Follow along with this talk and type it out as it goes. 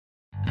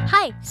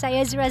Hai,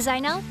 saya Azura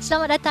Zainal.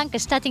 Selamat datang ke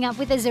Starting Up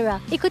with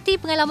Azura. Ikuti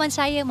pengalaman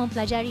saya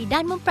mempelajari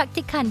dan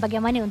mempraktikkan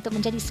bagaimana untuk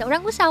menjadi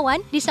seorang usahawan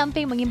di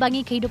samping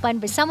mengimbangi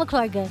kehidupan bersama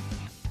keluarga.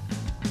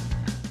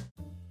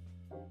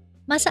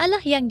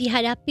 Masalah yang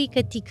dihadapi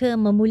ketika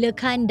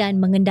memulakan dan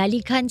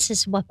mengendalikan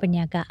sesebuah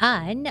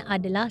perniagaan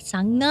adalah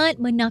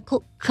sangat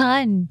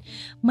menakutkan.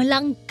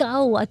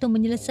 Melangkau atau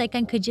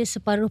menyelesaikan kerja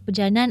separuh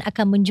perjalanan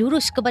akan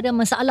menjurus kepada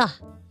masalah.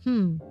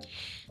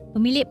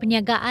 Pemilik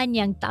perniagaan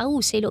yang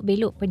tahu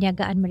selok-belok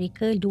perniagaan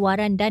mereka,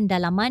 luaran dan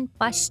dalaman,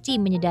 pasti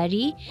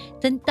menyedari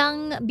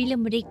tentang bila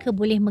mereka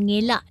boleh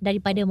mengelak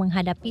daripada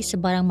menghadapi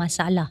sebarang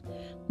masalah.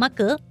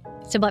 Maka,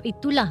 sebab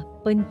itulah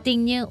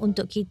pentingnya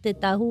untuk kita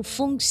tahu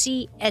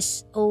fungsi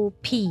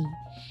SOP.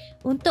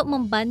 Untuk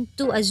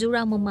membantu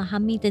Azura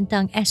memahami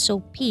tentang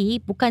SOP,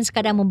 bukan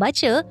sekadar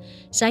membaca,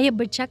 saya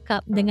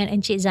bercakap dengan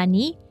Encik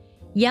Zani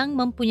yang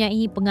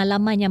mempunyai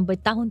pengalaman yang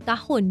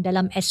bertahun-tahun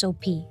dalam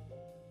SOP.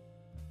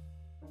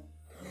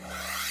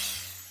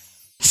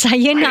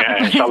 Saya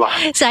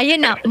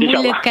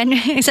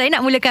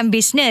nak mulakan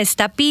bisnes,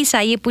 tapi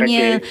saya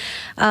punya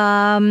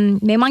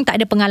memang tak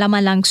ada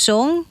pengalaman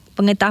langsung.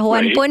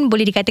 Pengetahuan pun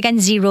boleh dikatakan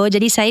zero.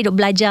 Jadi saya duk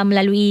belajar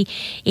melalui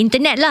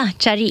internet lah,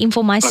 cari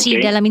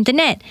informasi dalam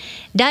internet.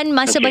 Dan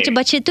masa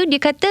baca-baca tu dia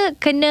kata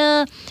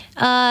kena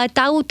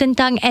tahu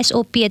tentang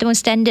SOP ataupun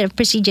Standard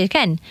Procedure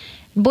kan.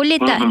 Boleh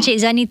tak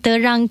Encik Zani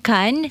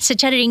terangkan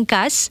secara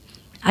ringkas,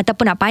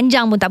 ataupun nak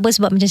panjang pun tak apa,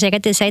 sebab macam saya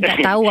kata saya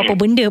tak tahu apa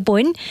benda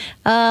pun,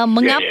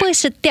 mengapa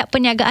setiap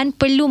perniagaan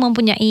perlu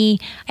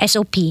mempunyai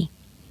SOP?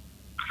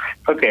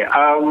 Okay,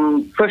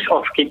 first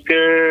off,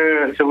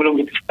 sebelum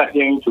kita start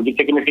yang itu,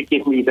 kita kena fikir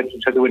sendiri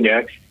satu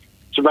benda.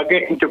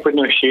 Sebagai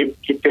entrepreneurship,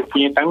 kita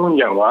punya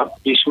tanggungjawab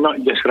is not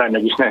just run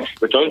a business,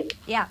 betul?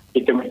 Ya.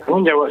 Kita punya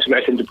tanggungjawab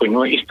sebagai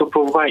entrepreneur is to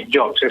provide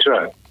jobs as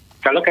well.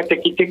 Kalau kata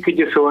kita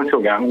kerja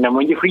seorang-seorang,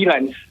 namanya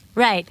freelance.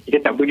 Right.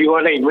 Kita tak beri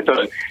orang lain,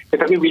 betul.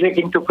 Tetapi bila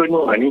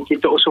entrepreneur ni,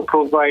 kita also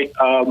provide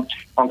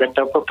orang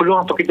kata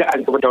peluang pekerjaan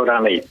kepada orang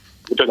lain.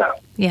 Betul tak?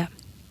 Ya. Yeah.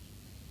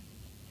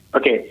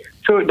 Okay.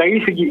 So dari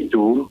segi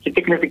itu,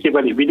 kita kena fikir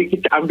balik. Bila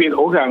kita ambil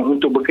orang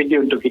untuk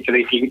bekerja untuk kita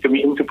dari segi kita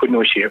punya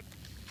entrepreneurship,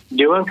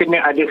 dia orang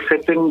kena ada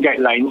certain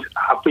guidelines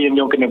apa yang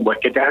dia orang kena buat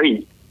setiap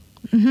hari.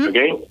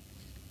 Okay.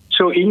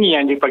 So ini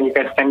yang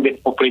dipanggilkan standard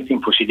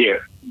operating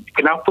procedure.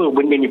 Kenapa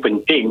benda ni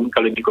penting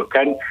kalau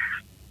diikutkan?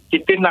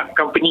 Kita nak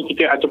company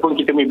kita ataupun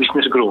kita punya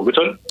business grow,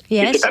 betul?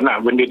 Yes. Kita tak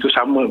nak benda tu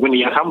sama, benda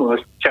yang sama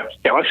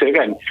setiap masa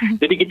kan.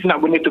 Jadi kita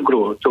nak benda tu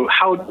grow. So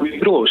how do we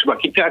grow?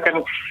 Sebab kita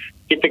akan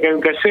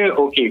rasa,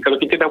 okay,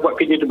 kalau kita dah buat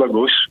kerja tu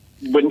bagus,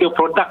 benda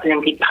produk yang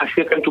kita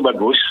hasilkan tu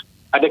bagus,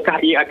 adakah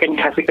ia akan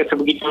dihasilkan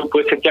sebegitu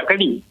setiap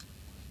kali?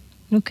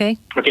 Okay,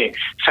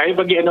 saya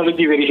bagi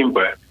analogi very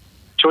simple.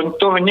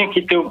 Contohnya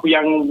kita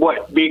yang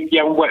buat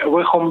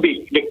home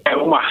bake dekat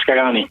rumah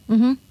sekarang ni.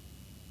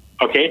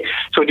 Okay,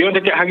 so dia orang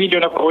setiap hari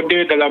dia dapat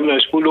order dalam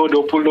 10,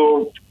 20.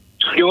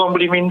 So dia orang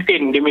boleh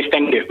maintain dia punya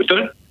standard,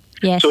 betul?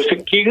 Yes. So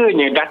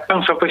sekiranya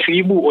datang sampai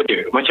 1,000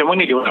 order, macam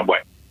mana dia orang nak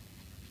buat?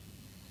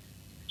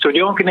 So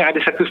dia orang kena ada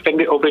satu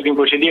standard operating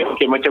procedure.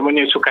 Okay, macam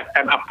mana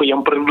sukatan apa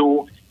yang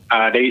perlu,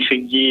 dari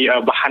segi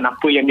bahan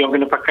apa yang dia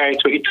orang kena pakai.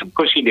 So itu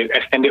considered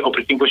as standard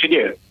operating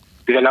procedure.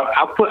 Dalam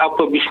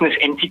apa-apa business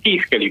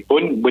entity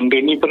sekalipun, benda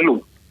ni perlu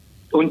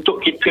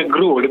untuk kita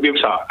grow lebih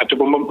besar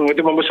ataupun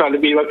membesar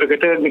lebih,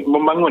 kata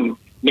membangun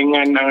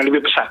dengan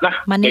lebih besar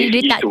lah.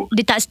 Maknanya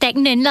dia tak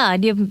stagnan lah.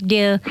 Dia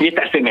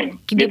tak stagnan.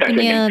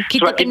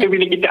 Sebab kita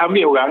bila kita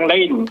ambil orang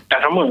lain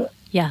tak sama.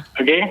 Ya.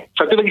 Okay.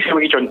 Satu lagi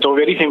saya bagi contoh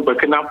very simple.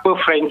 Kenapa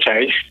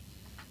franchise,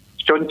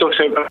 contoh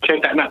saya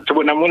tak nak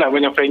sebut nama lah,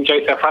 banyak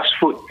franchise fast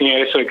food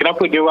punya restaurant.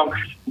 Kenapa dia orang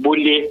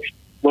boleh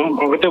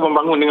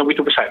membangun dengan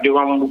begitu besar? Dia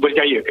orang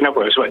berjaya.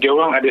 Kenapa? Sebab dia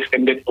orang ada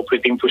standard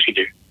operating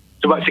procedure.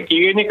 Sebab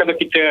sekiranya kalau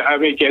kita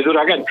ambil Cik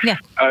Azura kan,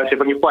 saya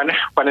panggil Puan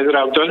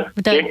Azura, betul?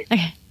 Betul.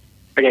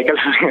 Okay,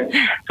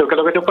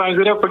 kalau kata Puan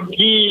Azura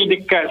pergi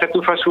dekat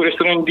satu fast food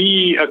restaurant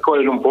di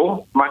Kuala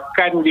Lumpur,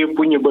 makan dia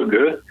punya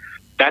burger,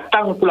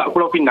 datang pula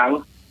Pulau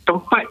Pinang,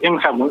 tempat yang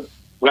sama,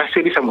 rasa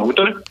dia sama,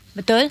 betul?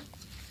 Betul.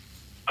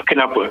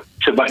 Kenapa?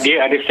 Sebab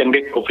dia ada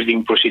standard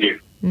operating procedure.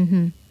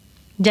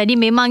 Jadi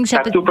memang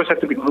satu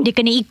persatu dia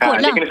kena ikut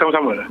lah. Dia kena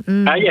sama-sama.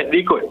 Yes,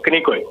 dia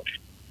kena ikut.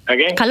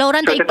 Okay? Kalau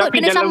orang tak ikut,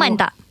 kena saman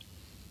tak?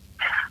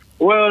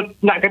 Well,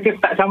 nak kata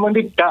tak sama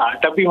dia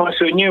tak. Tapi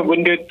maksudnya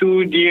benda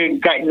tu dia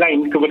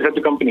guideline kepada satu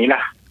company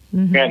lah.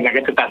 Kan? Nak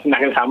kata tak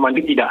nak kena sama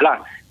dia tidak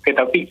lah.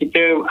 Tetapi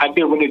kita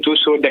ada benda tu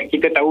so that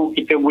kita tahu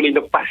kita boleh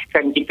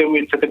lepaskan kita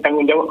punya satu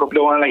tanggungjawab kepada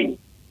orang lain.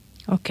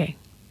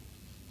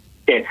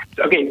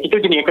 Okay, itu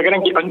jenis.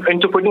 Kadang-kadang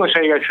entrepreneur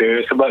saya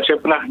rasa, sebab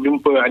saya pernah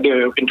jumpa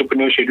ada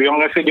entrepreneurship, dia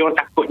orang rasa dia orang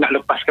takut nak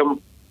lepaskan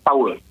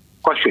power,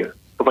 kuasa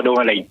kepada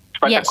orang lain.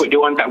 Sebab takut dia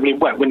orang tak boleh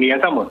buat benda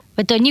yang sama.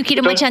 Betul, ni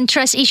kira macam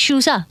trust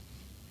issues lah.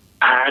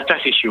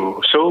 Trust issue.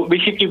 So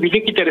basically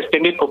bila kita ada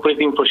standard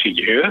operating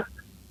procedure,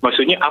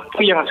 maksudnya apa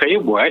yang saya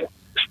buat,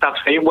 staff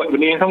saya buat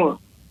benda yang sama.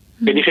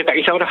 Jadi saya tak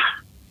risau dah.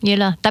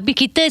 Yelah, tapi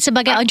kita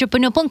sebagai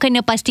entrepreneur pun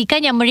kena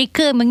pastikan yang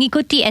mereka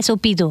mengikuti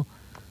SOP tu.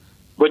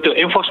 Betul,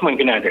 enforcement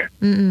kena ada.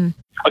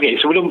 Okay,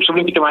 sebelum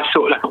kita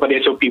masuklah kepada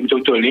SOP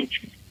betul-betul ni,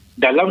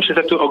 dalam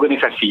sesuatu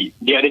organisasi,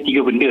 dia ada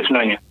 3 benda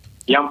sebenarnya.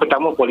 Yang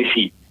pertama,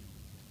 polisi.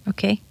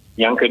 Okay.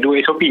 Yang kedua,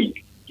 SOP.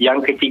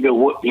 Yang ketiga,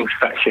 work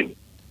instruction.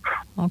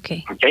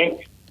 Okay. Okay.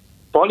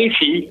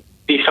 Polisi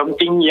is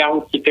something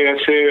yang kita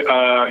rasa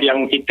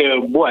yang kita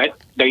buat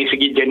dari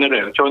segi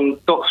general.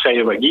 Contoh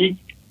saya bagi,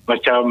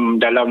 macam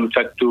dalam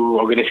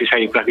satu organisasi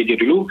saya pernah kerja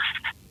dulu,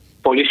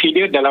 polisi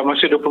dia dalam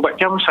masa 24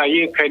 jam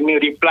saya kena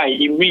reply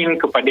email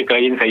kepada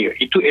klien saya.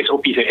 Itu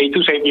SOP saya.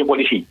 Itu saya punya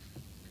polisi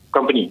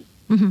company.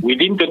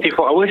 Within 24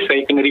 hours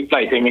saya kena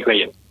reply saya punya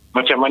klien.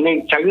 Macam mana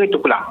cara tu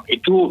pulang.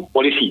 Itu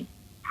polisi.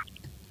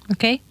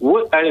 Okay.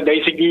 Work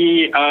dari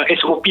segi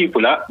SOP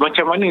pula,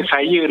 macam mana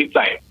saya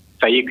reply.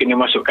 Saya kena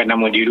masukkan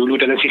nama dia dulu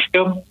dalam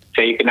sistem.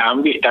 Saya kena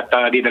ambil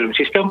data dia dalam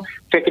sistem.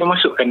 Saya kena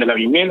masukkan dalam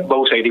email,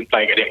 baru saya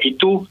reply kat dia.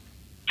 Itu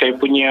saya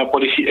punya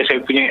polisi,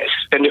 saya punya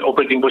standard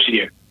operating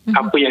procedure.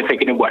 Apa yang saya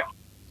kena buat.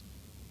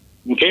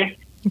 Okay.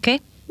 Okay.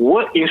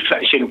 Work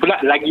instruction pula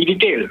lagi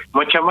detail.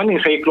 Macam mana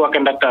saya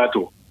keluarkan data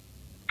tu.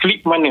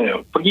 Klik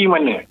mana, pergi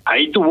mana.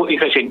 Itu work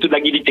instruction, itu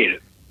lagi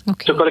detail.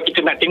 Okay. So kalau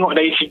kita nak tengok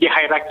dari segi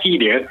hierarki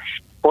dia,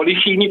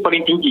 polisi ni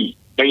paling tinggi.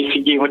 Dari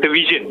segi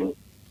vision.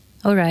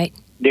 Alright.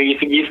 Dari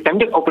segi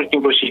standard operating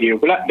procedure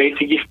pula, dari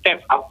segi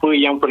step apa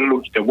yang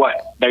perlu kita buat.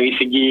 Dari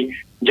segi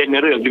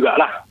general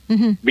jugalah.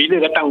 Bila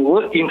datang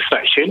work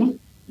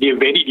instruction, dia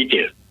very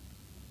detail.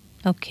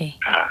 Okay.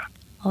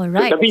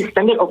 Alright. So, tapi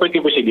standard operating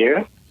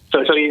procedure,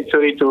 sorry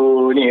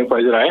to ni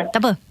Pak Azra.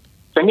 Tak apa.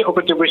 Standard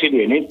operating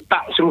procedure ni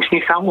tak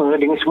semestinya sama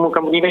dengan semua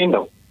company lain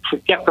tau.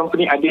 Setiap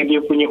company ada dia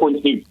punya own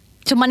sendiri.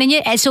 So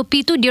maknanya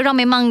SOP tu diorang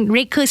memang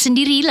reka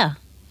sendirilah.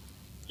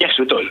 Yes,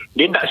 betul.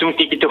 Dia tak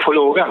semestinya kita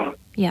follow orang.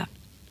 Ya.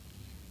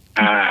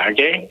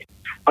 Okay.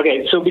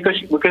 Okay, so because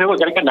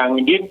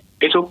kadang-kadang dia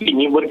SOP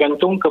ni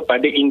bergantung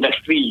kepada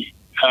industri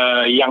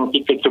yang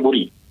kita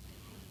ceburi.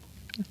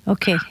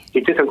 Okay.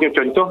 Kita sebagai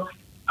contoh,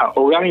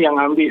 orang yang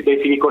ambil dari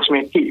segi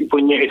kosmetik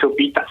punya SOP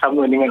tak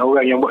sama dengan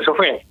orang yang buat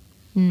software.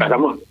 Tak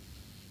sama.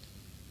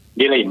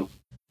 Dia lain.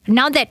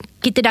 Now that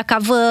kita dah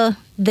cover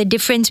the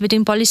difference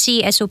between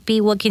policy, SOP,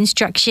 work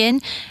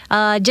instruction,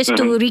 just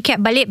to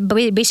recap balik,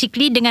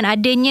 basically dengan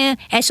adanya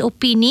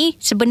SOP ni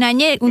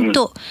sebenarnya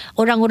untuk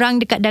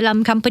orang-orang dekat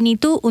dalam company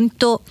tu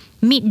untuk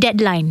meet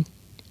deadline.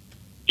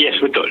 Yes,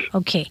 betul.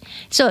 Okay.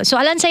 So,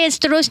 soalan saya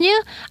seterusnya,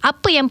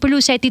 apa yang perlu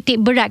saya titik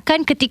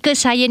beratkan ketika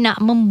saya nak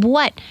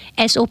membuat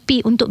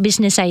SOP untuk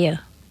bisnes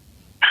saya?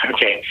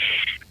 Okay.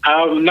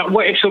 Nak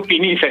buat SOP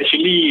ni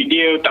actually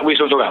dia tak boleh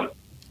seorang-seorang.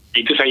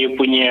 Itu saya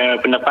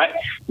punya pendapat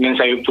dan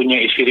saya punya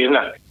experience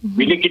lah.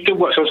 Bila kita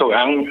buat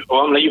seorang-seorang,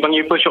 orang Melayu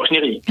panggil apa? Shock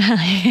sendiri.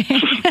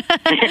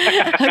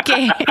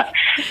 Okay.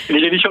 Dia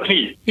jadi shock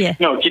sendiri. Yeah.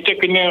 No, kita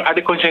kena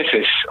ada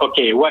consensus.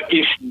 Okay, what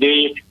is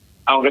the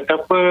kata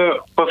apa,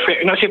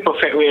 perfect, not say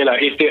perfect way lah,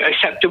 is the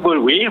acceptable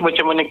way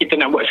macam mana kita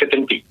nak buat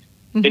certain thing.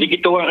 Jadi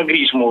kita orang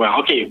agree semua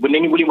orang, okay, benda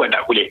ni boleh buat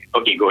tak? Boleh.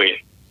 Okay, go ahead.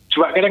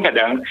 Sebab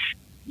kadang-kadang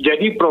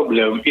jadi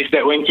problem is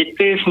that when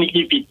kita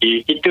sneaky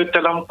fikir, kita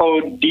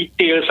terlampau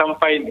detail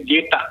sampai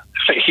dia tak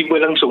fleksibel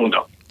langsung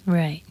tau.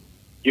 Right.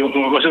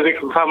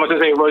 Faham maksud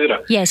saya?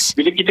 Yes.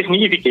 Bila kita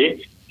sendiri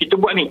fikir,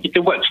 kita buat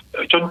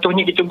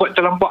contohnya kita buat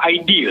terlampau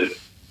ideal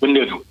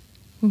benda tu.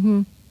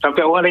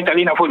 Sampai orang lain tak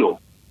boleh nak follow.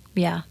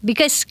 Yeah,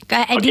 because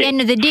at the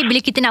end of the day, bila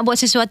kita nak buat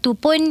sesuatu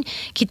pun,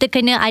 kita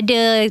kena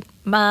ada,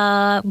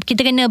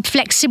 kita kena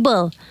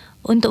flexible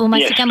untuk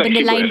memastikan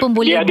benda lain pun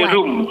boleh buat. Dia ada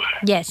room.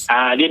 Yes.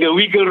 Dia ada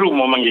wiggle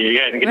room orang panggil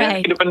kan.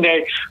 Kena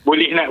pandai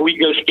boleh nak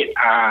wiggle sikit.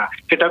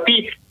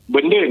 Tetapi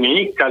benda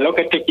ni kalau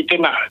kata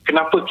kita nak,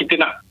 kenapa kita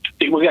nak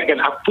titik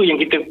beratkan, apa yang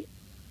kita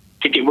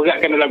titik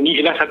beratkan dalam ni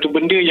ialah satu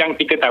benda yang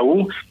kita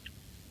tahu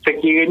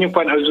sekiranya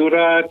Puan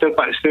Azura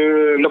terpaksa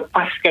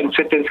lepaskan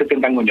certain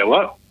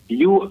tanggungjawab,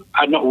 you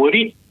are not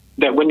worried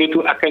that benda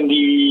tu akan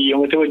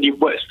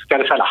dibuat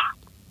secara salah.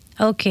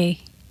 Okay.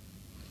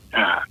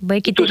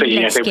 Baik, kita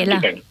relax sikit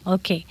lah.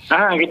 Okay.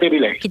 Kita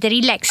relax. Kita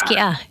relax sikit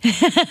lah.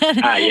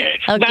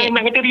 Yes. Okay.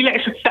 Nak kata relax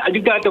tak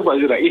juga tu Pak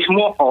Zura. It's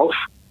more of,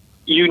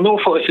 you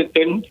know for a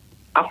certain,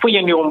 apa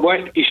yang dia orang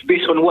buat is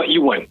based on what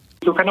you want.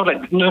 So kind of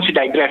like, not to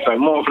digress lah.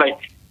 More of like,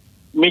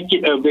 make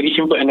it a very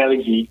simple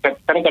analogy.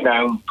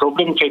 Kadang-kadang,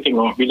 problem saya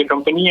tengok, bila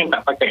company yang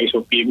tak pakai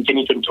SOP, macam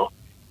ni contoh,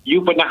 you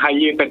pernah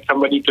hire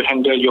somebody to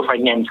handle your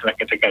finance lah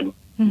katakan.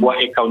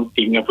 Buat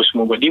accounting apa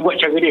semua buat. Dia buat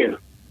cara dia.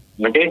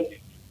 Okay?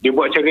 Dia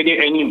buat cara dia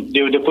and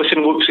the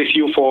person works with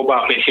you for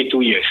about let's say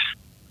 2 years.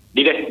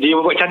 Dia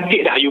buat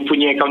cantik dah you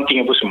punya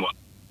accounting apa semua.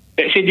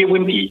 Let's say dia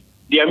berhenti.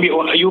 Dia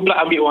ambil you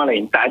pula ambil orang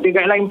lain. Tak ada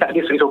guideline, tak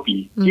ada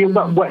SOP. Dia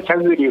buat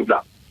cara dia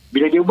pula.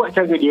 Bila dia buat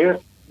cara dia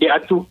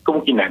atur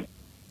kemungkinan.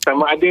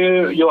 Sama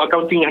ada your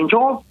accounting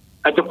hancur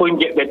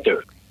ataupun get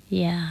better.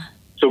 Yeah.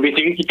 So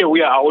basically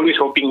we are always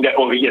hoping that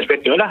it gets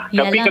better lah.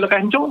 Yalah. Tapi kalau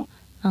hancur.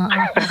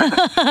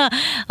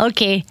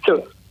 Okay.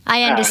 So,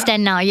 I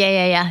understand now.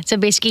 Yeah. So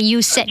basically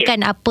you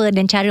setkan apa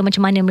dan cara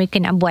macam mana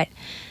mereka nak buat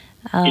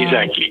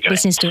exactly,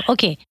 business tu.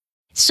 Okay.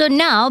 So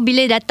now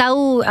bila dah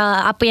tahu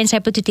apa yang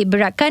saya perlu titik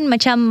beratkan,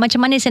 macam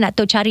mana saya nak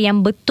tahu cara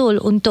yang betul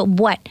untuk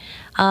buat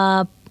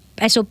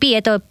SOP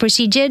atau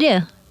procedure dia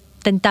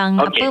tentang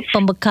apa,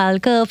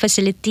 pembekal ke,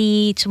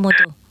 facility, semua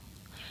tu.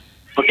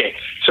 Okay,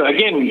 so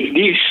again,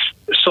 this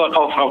sort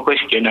of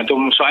question atau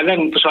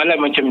persoalan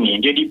macam ni,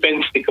 dia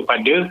depends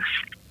kepada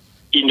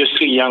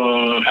industri yang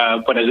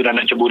Puan Azura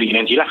nak ceburi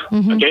nantilah.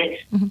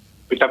 Okay,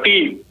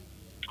 tetapi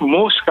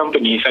most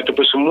companies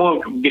ataupun semua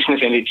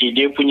business entity,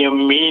 dia punya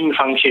main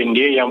function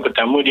dia, yang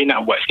pertama dia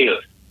nak buat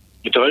sales.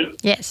 Betul?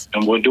 Yes.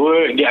 Nombor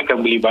 2, dia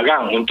akan beli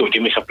barang untuk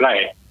dia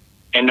supply.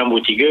 And nombor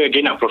 3,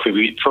 dia nak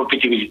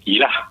profitability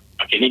lah.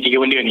 Okay, ni 3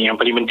 benda ni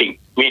yang paling penting.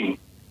 Main.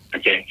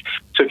 Okay.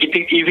 So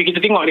if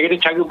kita tengok dia kata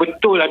cara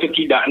betul atau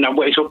tidak nak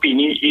buat SOP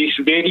ni is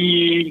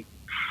very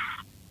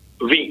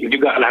vague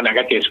jugalah nak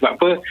kata. Sebab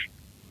apa?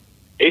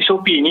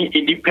 SOP ni,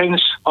 it depends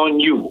on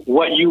you.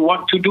 What you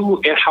want to do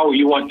and how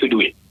you want to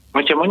do it.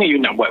 Macam mana you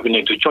nak buat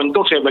benda tu.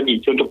 Contoh saya bagi,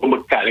 contoh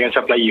pembekal dengan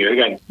supplier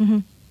kan.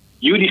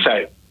 You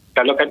decide.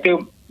 Kalau kata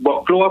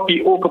buat keluar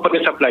PO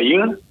kepada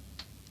supplier,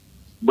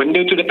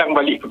 benda tu datang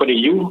balik kepada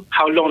you,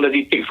 how long does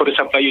it take for the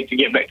supplier to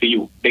get back to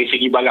you dari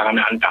segi barang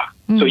nak hantar.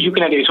 So you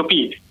kena ada SOP.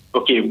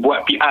 Okay,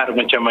 buat PR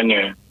macam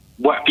mana,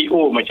 buat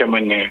PO macam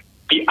mana.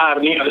 PR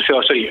ni,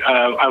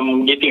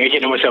 I'm getting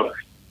ahead of myself.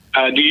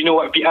 Do you know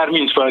what PR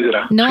means, Puan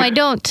Azura? No, I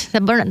don't.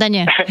 Saya baru nak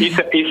tanya.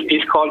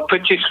 It's called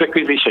purchase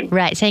requisition.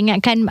 Right, saya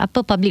ingatkan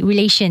apa, public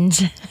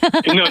relations.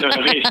 No,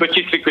 it's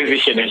purchase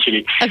requisition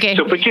actually. Okay.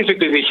 So purchase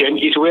requisition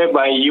is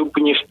whereby you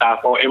punya staff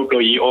or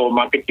employee or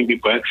marketing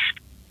people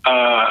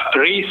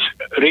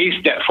raise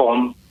that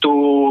form to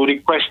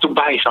request to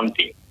buy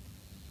something.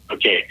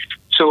 Okay.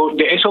 So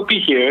the SOP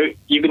here,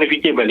 you kena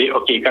fikir balik,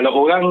 okay, kalau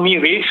orang ni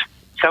raise,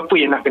 siapa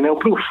yang nak kena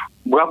approve?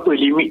 Berapa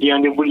limit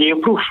yang dia boleh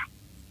approve?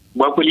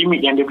 Berapa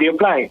limit yang dia boleh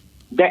apply?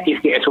 That is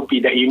the SOP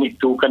that you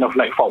need to kind of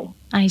like form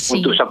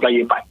untuk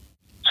supplier part.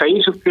 Saya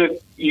suka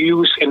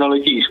use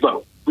analogy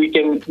sebab we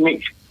can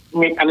make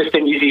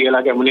understand easy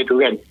lah kan benda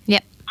tu kan.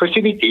 Yep.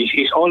 Facilities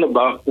is all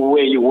about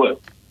where you work.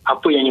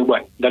 Apa yang you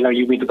buat dalam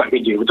you punya tempat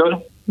kerja,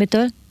 betul?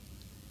 Betul.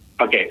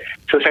 Okay.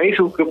 So saya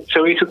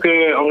suka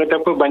orang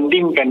kata apa,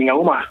 bandingkan dengan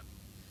rumah.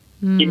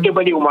 Kita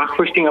balik rumah,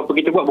 first thing apa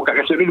kita buat, buka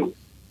kasut dulu.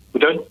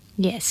 Betul?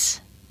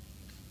 Yes.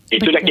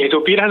 Itu dah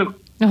SOP dah tu.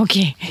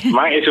 Okay.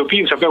 My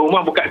SOP sampai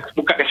rumah buka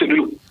kasut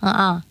dulu.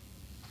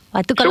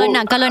 Lepas tu kalau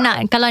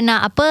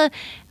nak apa,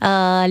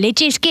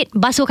 leceh sikit,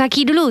 basuh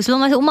kaki dulu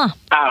sebelum masuk rumah.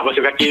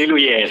 Basuh kaki dulu,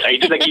 yes.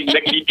 Itu lagi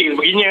detail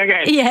begini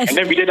kan. Yes. And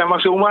then bila dah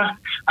masuk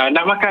rumah,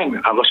 nak makan,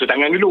 basuh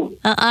tangan dulu.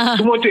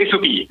 Semua tu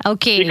SOP.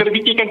 Okay. Jadi kalau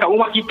fikirkan kat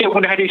rumah kita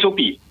pun dah ada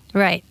SOP.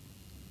 Right.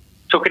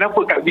 So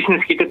kenapa kat bisnes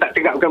kita tak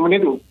tegakkan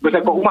benda tu?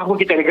 Sebab kat rumah pun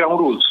kita ada ground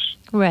rules.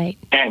 Right.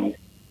 And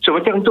so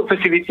macam untuk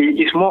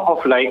facility, is more of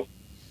like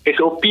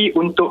SOP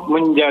untuk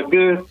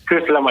menjaga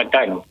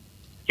keselamatan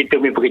kita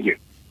punya pekerja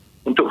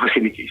untuk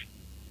facilities.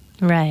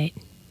 Right.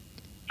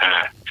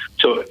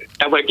 So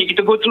tak apa,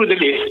 kita go through the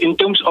list in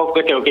terms of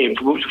kata, okay,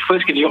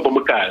 first kita tengok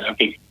pembekal.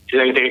 Okay,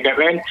 saya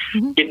katakan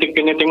kita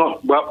kena tengok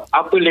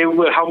apa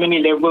level, how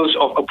many levels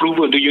of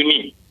approval do you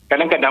need.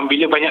 Kadang-kadang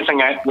bila banyak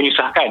sangat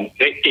menyusahkan,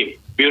 red tape,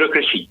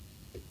 birokrasi.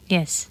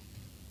 Yes.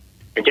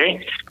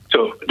 Okay,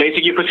 so dari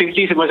segi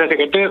facility semasa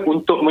saya kata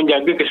untuk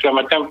menjaga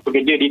keselamatan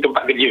pekerja di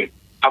tempat kerja,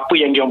 apa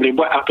yang dia boleh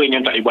buat, apa yang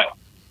tak boleh buat.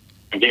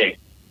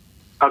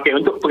 Okay,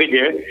 untuk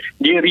pekerja,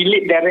 dia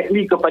relate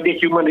directly kepada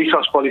human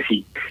resource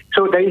policy.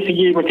 So dari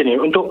segi macam ni,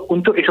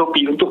 untuk SOP,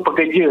 untuk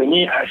pekerja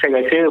ni saya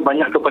rasa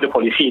banyak kepada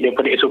polisi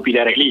daripada SOP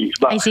directly.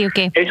 Sebab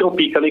SOP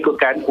kalau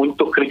ikutkan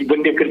untuk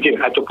benda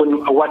kerja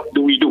ataupun what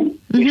do we do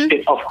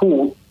instead of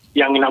who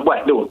yang nak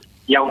buat tu.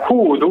 Yang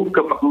who tu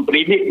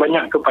relate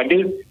banyak kepada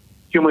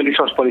human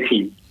resource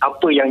policy.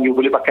 Apa yang you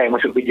boleh pakai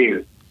masuk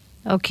kerja.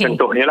 Okay.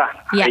 Contohnya lah.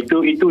 Yeah.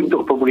 Itu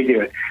untuk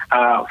pekerja.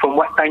 From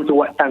what time to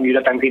what time you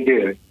datang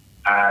kerja.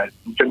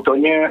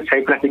 Contohnya,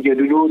 saya pernah kerja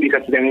dulu di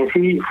satu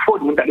dimensi,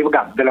 phone pun tak boleh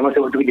pegang dalam masa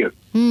waktu kerja.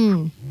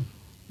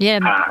 Yeah,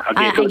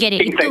 I get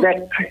it.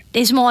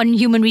 It's more on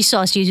human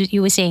resource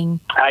you were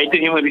saying. Itu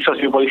human resource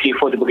policy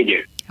for the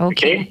pekerja.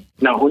 Okay.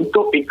 Now,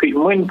 untuk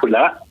equipment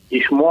pula,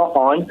 is more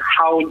on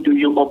how do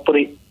you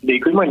operate the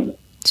equipment.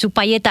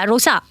 Supaya tak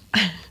rosak.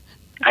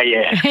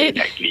 Yes,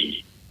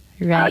 exactly.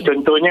 Right.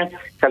 Contohnya,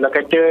 kalau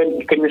kata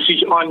kena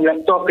switch on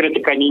laptop, kena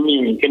tekan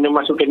ini, kena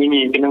masukkan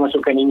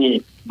ini,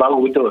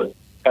 baru betul.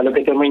 Kalau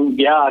kita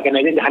biarkan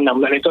aja, jahanam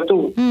pula laptop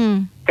tu.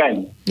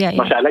 Kan?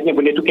 Masalahnya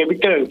benda tu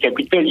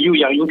capital you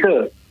yang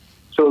incur.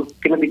 So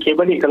kena fikir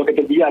balik, kalau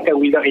kita biarkan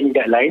without any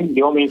deadline,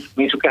 dia orang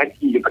main suka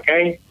hati dia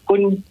pakai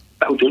pun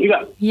tak betul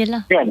juga.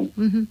 Yelah. Kan?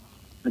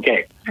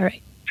 Okay.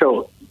 Alright.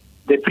 So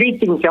the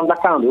three things yang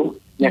belakang tu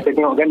yang saya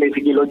tengokkan dari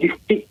segi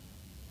logistik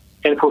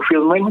and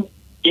fulfillment,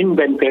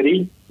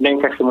 inventory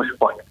dan customer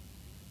support.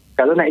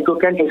 Kalau nak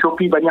ikutkan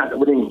SOP banyak tak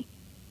benda ni?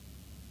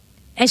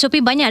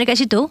 SOP banyak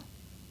dekat situ?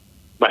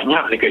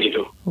 Banyak dekat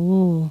situ.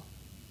 Oh.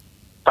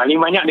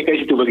 Paling banyak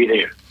dekat situ bagi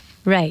saya.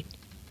 Right.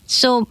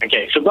 So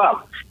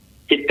sebab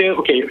kita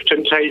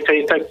saya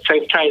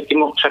try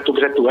tengok satu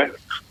persatu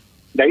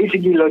dari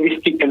segi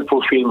logistik and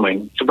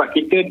fulfillment, sebab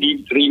kita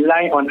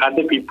rely on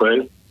other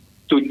people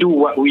to do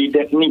what we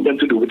need them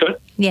to do, betul?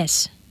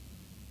 Yes.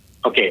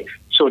 Okay.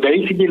 So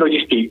dari segi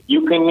logistik,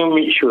 you kena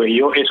make sure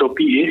your SOP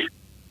is,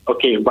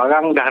 okay,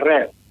 barang dah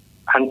wrap,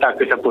 hantar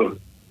ke siapa.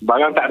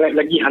 Barang tak wrap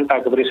lagi,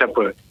 hantar kepada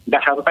siapa.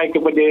 Dah sampai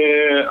kepada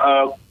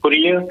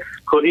courier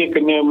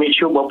kena make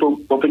sure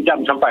berapa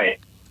jam sampai.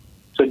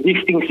 So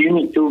these things you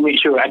need to make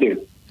sure ada.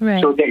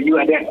 Right. So that you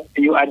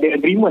ada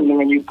agreement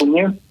dengan you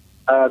punya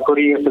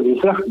courier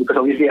service lah. Because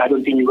obviously I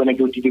don't think you're going to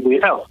do delivery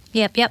yourself.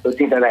 Yep. So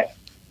things like that.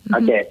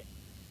 Okay.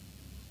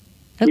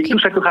 Itu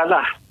satu hal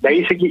lah.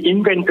 Dari segi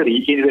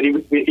inventory is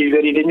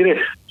very dangerous.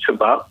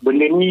 Sebab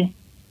benda ni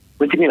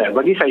macam ni lah.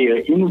 Bagi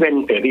saya,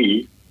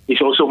 inventory is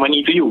also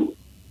money to you.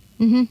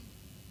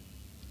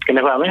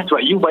 Kena faham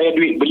Sebab you bayar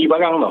duit beli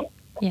barang tau.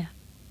 Yeah.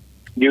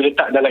 Dia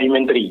letak dalam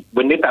inventory.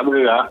 Benda tak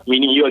bergerak,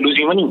 meaning you are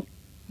losing money.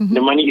 The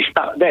money is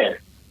stuck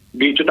there.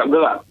 Duit tu tak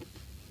bergerak.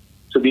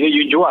 So bila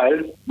you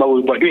jual,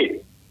 baru buat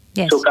duit.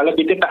 Yes. So kalau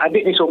kita tak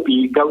ada SOP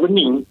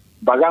governing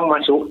barang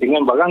masuk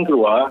dengan barang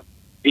keluar,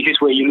 this is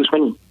where you lose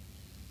money.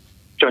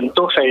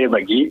 Contoh saya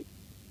bagi,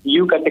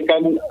 you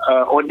katakan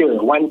order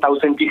 1,000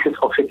 pieces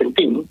of certain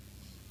thing.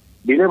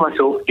 Bila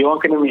masuk, dia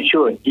orang kena make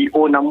sure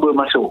DO number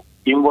masuk,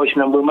 invoice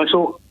number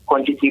masuk,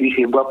 quantity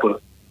receive berapa.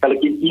 Kalau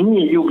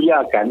ini you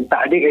biarkan,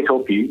 tak ada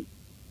SOP,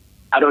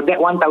 out of that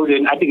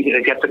 1,000, ada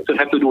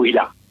satu dua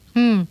hilang.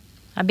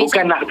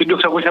 Bukan nak tuduh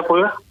siapa-siapa,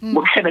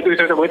 bukan nak tuduh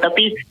siapa-siapa,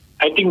 tapi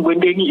I think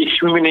benda ni is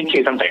human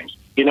nature sometimes.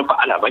 Dia nampak,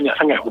 alah banyak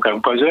sangat, bukan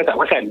Zura tak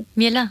perasan.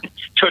 Yalah.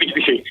 Sorry to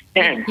say.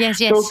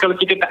 Yes. So kalau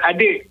kita tak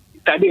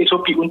ada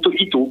SOP untuk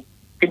itu,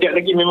 kejap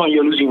lagi memang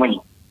you're losing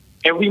money.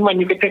 Every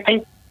month you kata,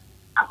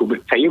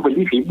 saya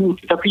beli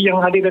 1,000, tetapi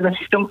yang ada dalam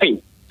sistem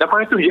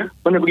 800 je,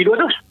 mana bagi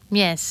 200?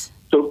 Yes.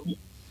 So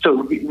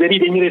very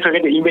dangerous. So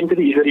the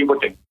inventory is very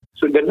important.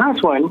 So the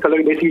last one,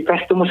 kalau dari segi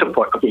customer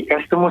support. Okay,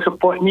 customer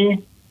support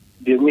ni,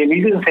 the main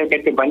reason saya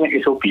kata banyak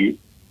SOP,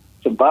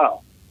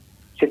 sebab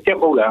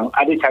setiap orang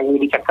ada cara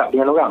dia cakap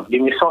dengan orang.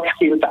 Dia punya soft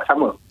skill tak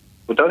sama.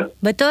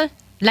 Betul?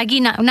 Lagi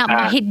nak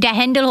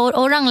handle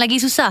orang lagi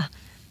susah.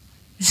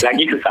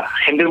 Lagi susah.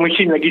 Handle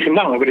mesin lagi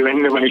senang daripada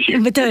handle manusia.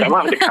 Betul. Minta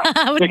maaf cakap.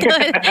 Betul.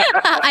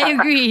 I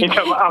agree.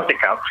 Minta maaf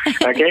cakap.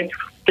 Okay.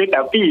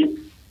 Tetapi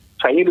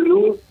saya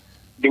dulu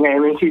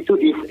dengan MNC tu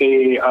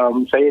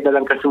saya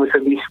dalam customer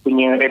service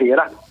punya area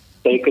lah.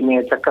 Saya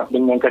kena cakap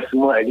dengan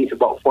customer at least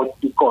about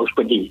 40 calls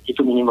per day.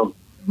 Itu minimum.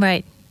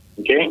 Right.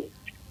 Okay.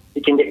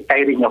 It can get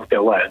tiring after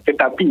a while.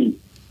 Tetapi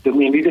the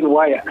main reason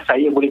why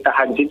saya boleh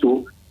tahan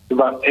situ,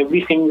 sebab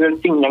every single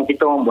thing yang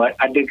kita orang buat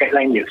ada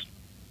guideline dia.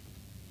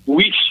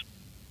 Which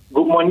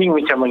good morning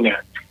macam mana,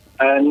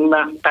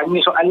 nak tanya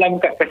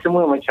soalan kat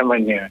customer macam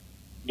mana,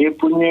 dia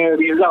punya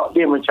result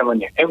dia macam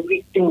mana,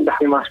 everything dah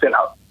memang spell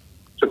out.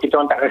 So kita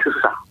orang tak rasa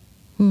susah.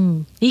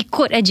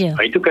 Ikut aja.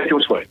 Itu customer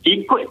support.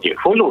 Ikut je,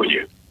 follow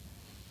je.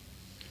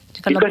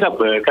 Because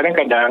apa,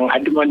 kadang-kadang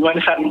ada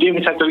dia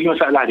satu lagi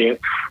masalah dia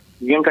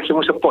dengan customer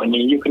support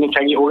ni, you kena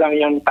cari orang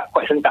yang tak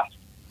kuat sentak.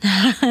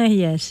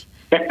 Yes.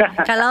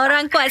 Kalau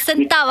orang kuat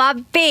sentap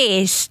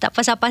habis. Tak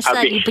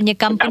pasal-pasal dia punya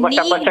company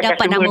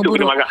dapat nama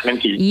buruk. Kena marah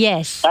nanti.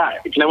 Yes.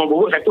 Nama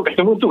buruk satu,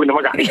 customer tu kena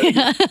marah.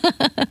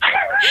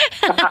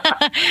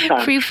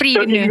 Free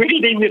so benda. it's very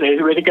dangerous.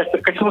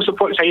 Customer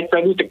support, saya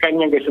selalu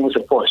tekankan customer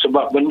support.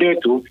 Sebab benda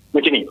tu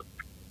macam ni.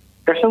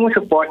 Customer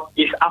support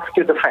is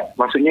after the fact.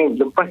 Maksudnya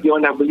lepas dia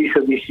orang dah beli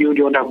service you,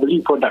 dia orang dah beli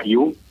produk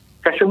you,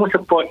 customer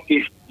support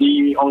is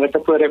the orang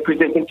kata apa,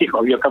 representative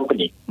of your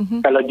company.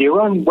 Kalau dia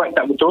orang buat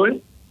tak betul,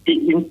 it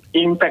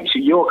impacts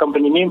your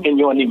company name and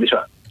your name as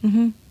well.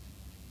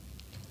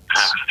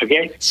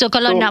 Okay. So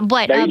kalau nak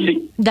buat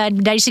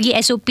dari segi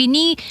SOP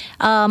ni,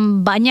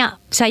 banyak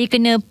saya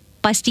kena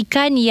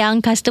pastikan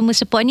yang customer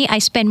support ni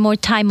I spend more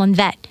time on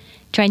that,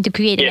 trying to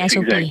create an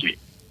SOP. Exactly.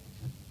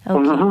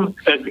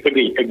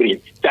 Okay. Agree.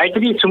 So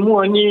actually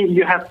semua ni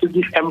you have to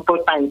give ample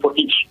time for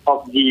each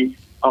of the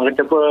orang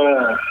kata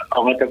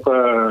apa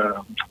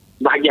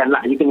bahagian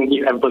lah. You kena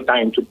give ample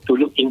time to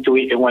look into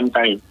it at one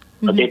time.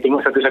 Okay,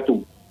 tengok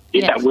satu-satu.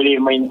 Dia tak boleh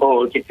main,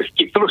 kita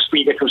skip terus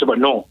pergi customer support.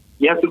 No.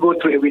 You have to go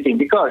through everything.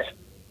 Because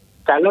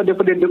kalau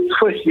daripada the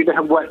first you dah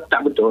buat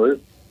tak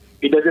betul,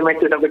 it doesn't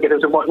matter sampai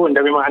customer support pun,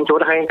 dah memang hancur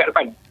dah yang kat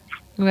depan.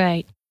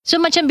 Right. So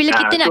macam bila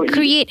kita nak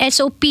create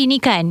SOP ni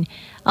kan,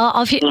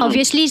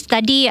 obviously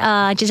tadi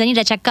Cik Zani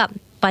dah cakap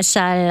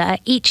pasal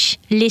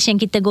each list yang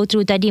kita go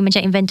through tadi,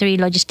 macam inventory,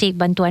 logistik,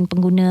 bantuan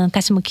pengguna,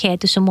 customer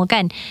care tu semua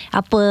kan,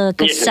 apa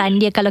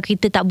kesan dia kalau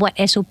kita tak buat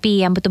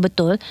SOP yang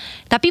betul-betul.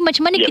 Tapi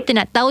macam mana kita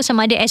nak tahu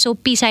sama ada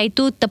SOP saya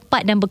tu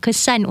tepat dan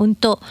berkesan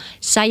untuk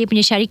saya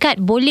punya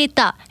syarikat? Boleh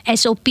tak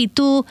SOP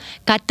tu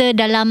kata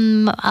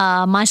dalam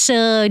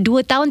masa 2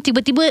 tahun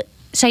tiba-tiba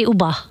saya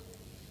ubah?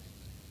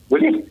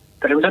 Boleh,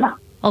 tak ada masalah.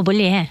 Oh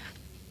boleh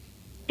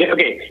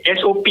Okay,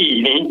 SOP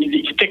ni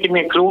kita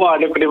kena keluar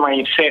daripada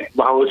mindset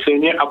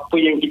bahawasanya apa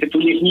yang kita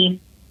tulis ni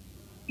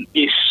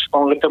is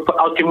orang kata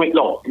ultimate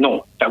law.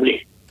 No, tak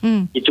boleh.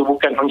 Itu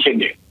bukan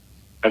function dia.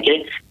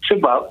 Okay,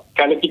 sebab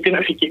kalau kita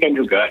nak fikirkan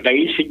juga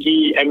dari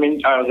segi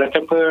kata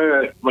apa,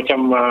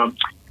 macam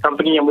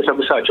company yang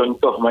besar-besar,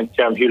 contoh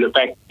macam Hewlett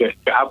Packard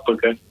ke apa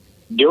ke,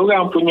 dia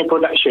orang punya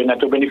production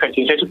atau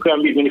manufacturing, saya suka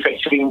ambil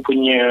manufacturing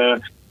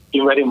punya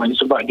environment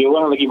sebab dia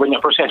orang lagi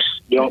banyak proses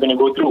dia orang kena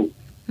go through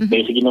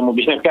dari segi normal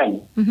business kan.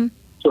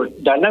 So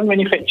dalam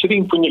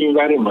manufacturing punya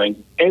environment,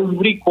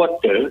 every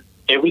quarter,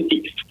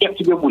 setiap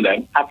 3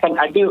 bulan akan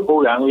ada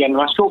orang yang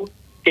masuk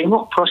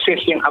tengok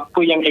proses yang apa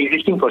yang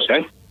existing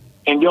proses,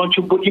 and dia orang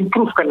cuba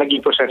improvekan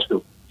lagi proses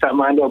tu.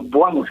 Sama ada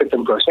buang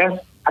certain proses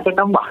atau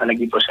tambah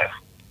lagi proses.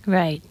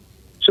 Right.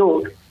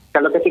 So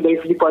kalau kata dari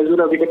segi Pak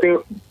Azura, dia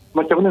kata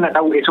macam mana nak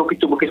tahu SOP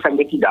tu berkesan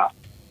ke tidak,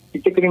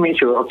 kita kena make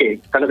sure,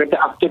 okay, kalau kata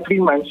after 3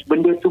 months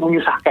benda tu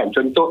menyusahkan.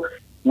 Contoh,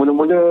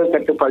 mula-mula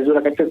kata Pak Azura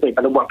kata,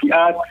 kalau buat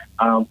PR,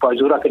 Pak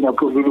Azura kena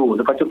approve dulu.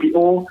 Lepas tu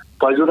PO,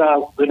 Pak Azura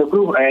kena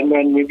approve, and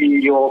then maybe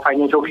your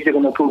finance officer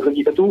kena approve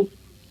lagi satu.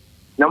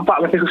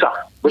 Nampak macam susah.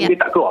 Benda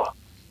tak keluar.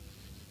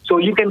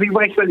 So you can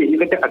revise balik. You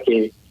kata,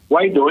 okay,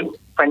 why don't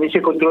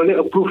financial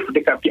controller approve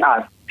dekat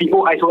PR?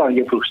 PO I seorang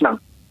je approve,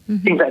 senang.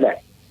 Things like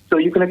that. So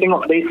you kena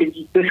tengok dari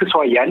segi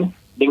kesesuaian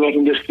dengan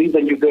industri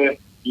dan juga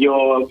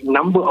your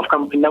number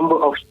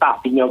of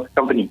staff in your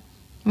company.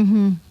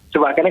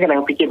 Sebab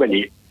kadang-kadang fikir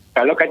balik,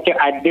 kalau kata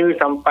ada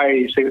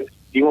sampai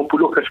 50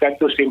 ke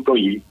 100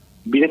 employee,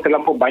 bila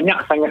terlampau banyak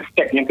sangat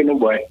step yang kena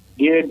buat,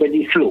 dia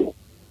jadi slow.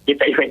 Dia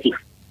tak efektif.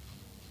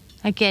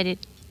 I get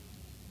it.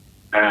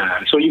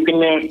 So you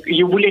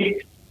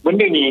boleh,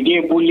 benda ni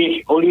dia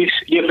boleh always,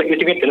 dia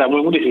kata lah,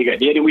 mula-mula saya kata,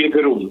 dia ada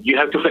wiggle room. You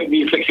have to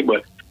be flexible.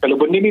 Kalau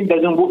benda ni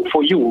doesn't work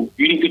for you,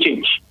 you need to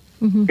change.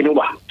 Kena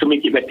ubah to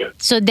make it better.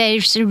 So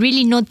there's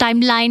really no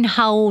timeline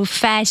how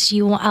fast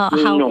you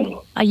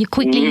you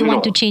quickly you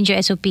want to change your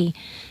SOP.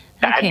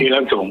 Tak ada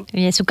langsung.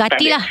 Ya, suka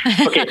hati lah.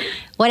 Okay.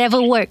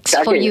 Whatever works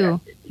for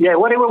you. Yeah,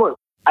 whatever works.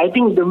 I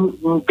think the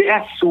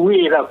best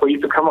way lah for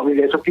you to come up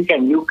with the SOP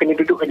kan, you kena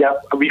duduk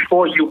kejap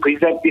before you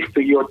present this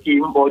to your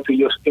team or to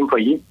your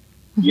employee.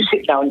 You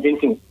sit down and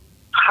think,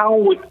 how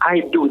would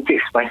I do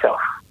this myself?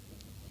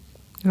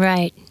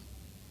 Right.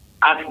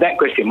 Ask that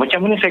question.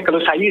 Macam mana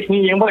kalau saya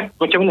sendiri yang buat,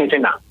 macam mana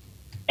saya nak?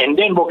 And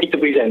then bawa kita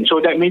present. So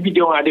that maybe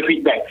dia orang ada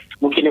feedback.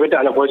 Mungkin dia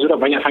kata, Pak Azura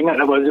banyak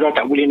sangat lah, Pak Azura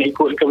tak boleh nak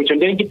ikut ke macam.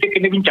 Dan kita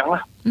kena bincang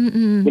lah.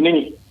 Benda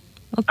ni.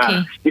 Okay.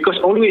 Because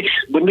always,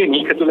 benda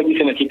ni, satu lagi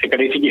saya nak ceritakan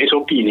dari segi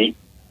SOP ni,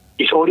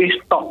 it's always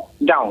top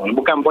down.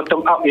 Bukan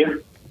bottom up ya.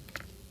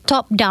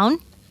 Top down?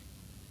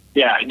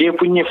 Ya, dia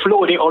punya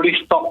flow dia always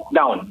top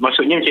down.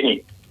 Maksudnya macam ni.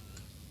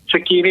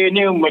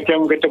 Sekiranya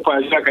macam kata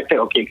Pak Azra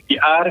kata, okay,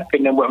 PR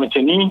kena buat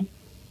macam ni,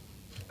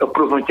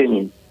 approve macam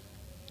ni.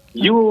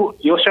 You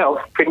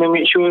yourself kena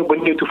make sure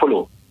benda tu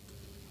follow.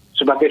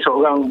 Sebagai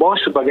seorang boss,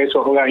 sebagai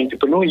seorang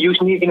entrepreneur, you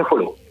sendiri kena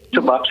follow.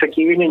 Sebab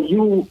sekiranya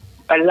you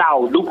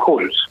allow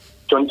loopholes,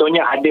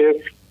 contohnya ada,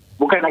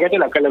 bukan nak kata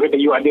lah, kalau kata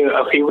you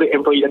ada a favourite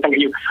employee datang kat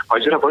you,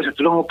 Azra,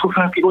 tolong approve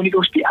lah PO ni tu,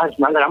 PR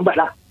malah lambat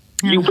lah.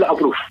 You pula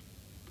approve.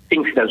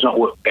 Things does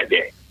not work at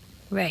there.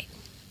 Right.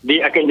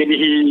 Dia akan jadi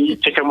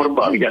cacah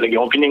merbak sekejap lagi.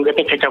 Orang Penang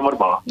kata cacah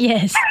merbak.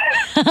 Yes.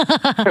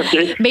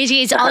 Okay.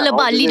 Basically, it's all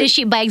about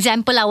leadership by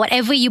example lah.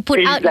 Whatever you put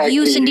out,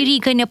 you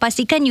sendiri kena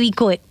pastikan you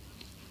ikut.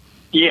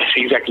 Yes,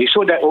 exactly.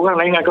 So that orang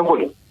lain akan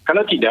follow.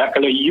 Kalau tidak,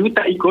 kalau you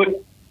tak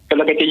ikut,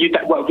 kalau kata you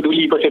tak buat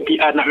peduli pasal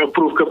PR nak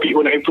approve ke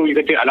PO nak approve, you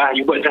kata, alah,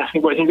 you buat dah ni,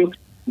 buat sini tu,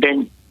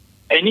 then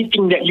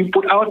anything that you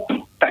put out,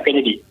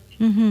 takkan jadi.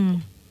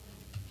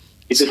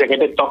 Itu saya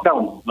kata top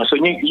down.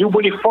 Maksudnya you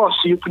boleh force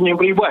you punya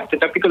employee buat,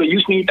 tetapi kalau you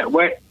sendiri tak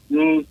buat,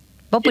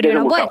 apa dia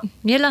nak buat?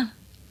 Yalah.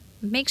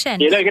 Make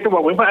sense. Yalah, kata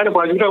buat ada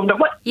buat juga tak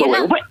buat.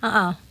 Yalah. Buat.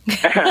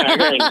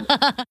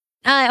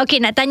 Okay,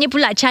 nak tanya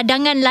pula,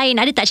 cadangan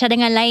lain, ada tak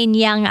cadangan lain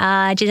yang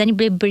Cik Zani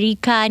boleh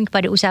berikan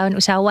kepada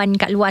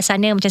usahawan-usahawan kat luar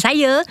sana macam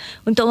saya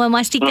untuk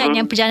memastikan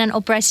yang perjalanan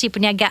operasi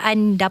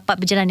perniagaan dapat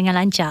berjalan dengan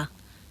lancar?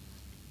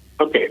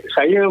 Okay,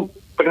 saya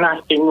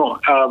pernah tengok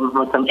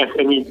macam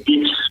SME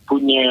Biz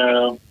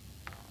punya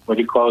what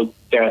do you call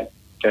that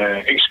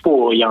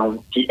expo yang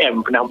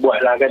TM pernah buat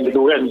lah kan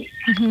dulu kan.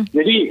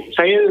 Jadi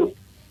saya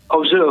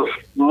observe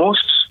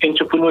most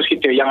entrepreneurs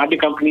kita yang ada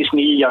company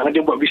sendiri, yang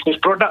ada buat bisnes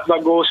produk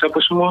bagus apa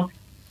semua,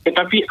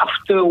 tetapi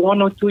after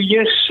 1 or 2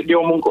 years dia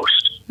orang mungkus.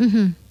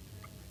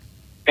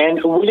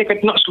 And boleh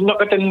kata not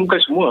kata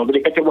bukan semua,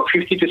 boleh kata buat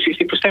 50 to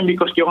 60%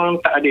 because dia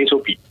orang tak ada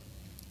SOP.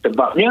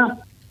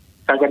 Sebabnya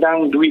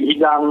kadang-kadang duit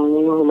hilang,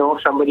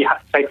 somebody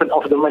siphon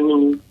off the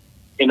money,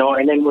 and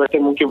then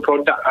mungkin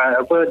produk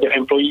the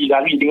employee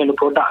lari dengan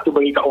produk tu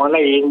bagi kat orang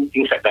lain,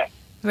 things like that.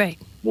 Right.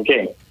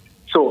 Okay.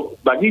 So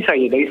bagi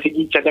saya dari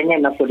segi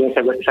cadangan apa yang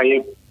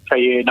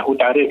saya nak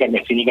utarakan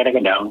kat sini,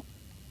 kadang-kadang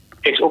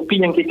SOP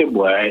yang kita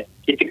buat,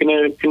 kita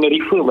kena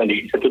refer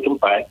balik satu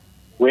tempat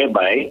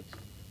whereby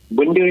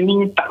benda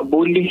ni tak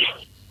boleh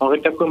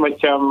orang kata apa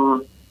macam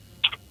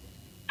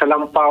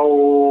terlampau.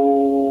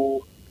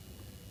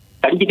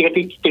 Tadi kita kata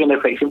kita kena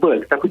fleksibel,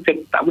 tapi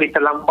tak boleh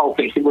terlampau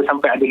fleksibel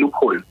sampai ada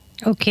loophole.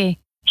 Okay.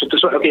 Contoh,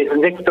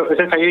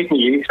 saya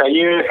sendiri,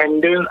 saya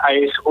handle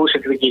ISO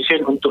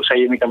certification untuk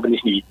saya punya company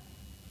sendiri.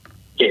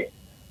 Okay.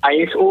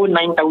 ISO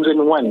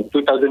 9001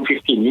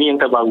 2015 ni yang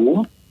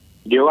terbaru,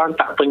 dia orang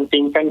tak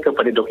pentingkan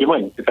kepada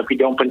dokumen, tetapi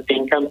dia orang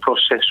pentingkan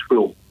proses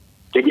flow.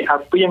 Jadi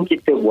apa yang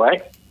kita buat,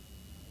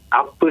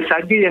 apa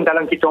saja yang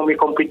dalam kita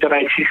punya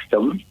computerized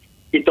system,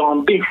 kita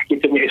orang base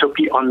kita punya SOP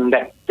on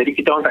that. Jadi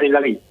kita orang tak boleh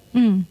lari.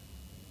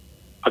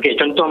 Okay,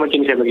 contoh macam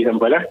ni saya bagi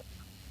example lah.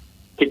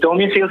 Kita orang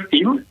punya sales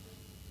team,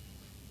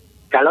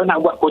 kalau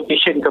nak buat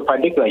quotation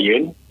kepada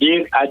klien,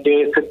 dia ada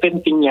certain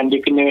thing yang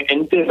dia kena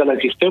enter dalam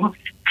sistem,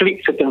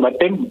 klik certain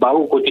button,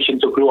 baru quotation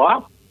tu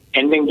keluar,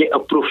 and then get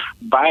approved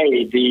by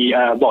the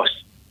boss.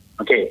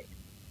 Okay.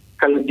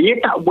 Kalau dia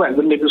tak buat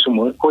benda tu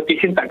semua,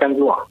 quotation takkan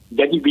keluar.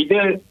 Jadi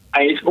bila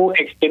ISO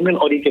external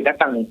auditor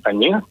datang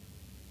tanya,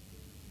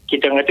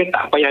 kita kata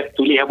tak payah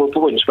tulis apa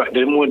pun sebab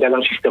semua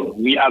dalam sistem.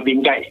 We are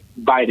being guided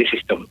by the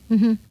system.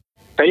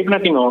 Saya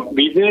pernah tengok,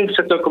 bila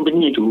satu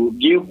company tu,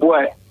 dia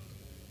buat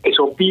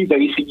SOP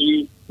dari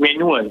segi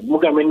manual.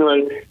 Bukan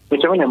manual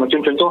macam mana? Macam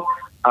contoh,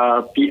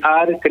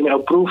 PR kena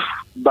approve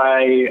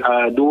by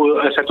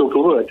satu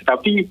approver.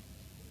 Tetapi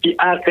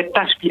PR,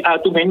 kertas PR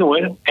tu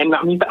manual, and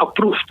nak minta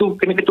approve tu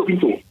kena ketuk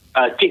pintu.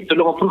 Cik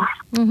tolong approve.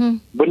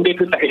 Benda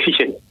tu tak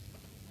efisien.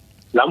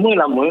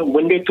 Lama-lama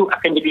benda tu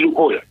akan jadi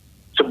loophole.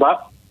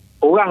 Sebab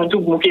orang tu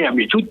mungkin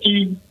ambil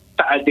cuti,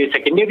 tak ada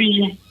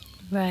secondary.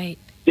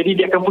 Right. Jadi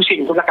dia akan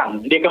pusing ke belakang.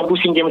 Dia akan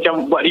pusing, dia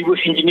macam buat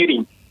reverse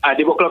engineering.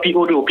 Dia buat keluar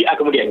PO dulu, PR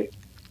kemudian.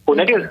 Pun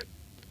ada.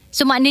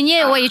 So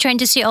maknanya what you're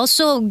trying to say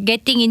also,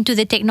 getting into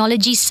the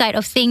technology side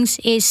of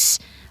things is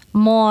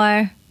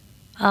more,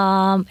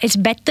 it's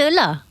better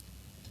lah.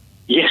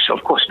 Yes,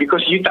 of course.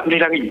 Because you tak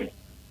boleh lari.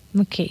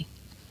 Okay.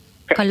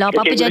 Kalau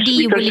apa-apa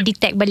jadi, you boleh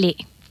detect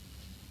balik.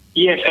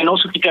 Yes, and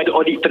also kita ada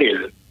audit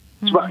trail.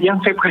 Sebab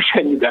yang saya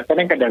perasan juga,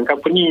 kadang-kadang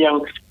company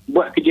yang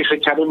buat kerja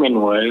secara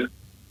manual,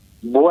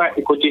 buat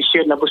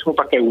quotation apa semua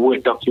pakai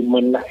Word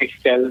document lah,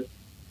 Excel.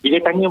 Bila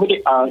tanya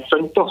balik,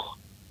 contoh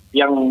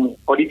yang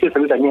auditor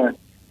selalu tanya,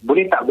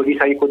 boleh tak bagi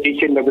saya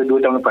quotation daripada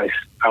 2 tahun lepas?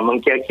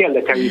 Mengkira-kira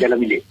dah cari dalam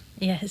bilik.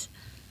 Yes.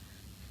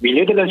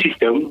 Bila dalam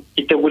sistem,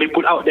 kita boleh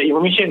pull out that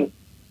information.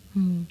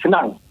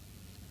 Senang.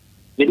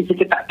 Jadi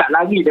kita tak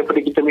lari daripada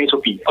kita punya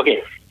SOP.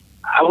 Okay.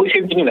 I would say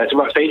macam ni lah,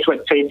 sebab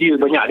saya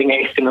deal banyak dengan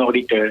external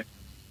auditor.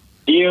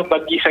 Dia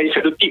bagi saya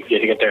satu tip je,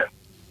 dia kata,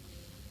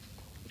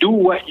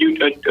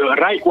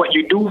 write what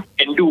you do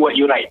and do what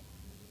you write.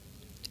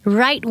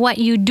 Write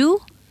what you do?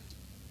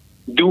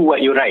 Do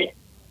what you write.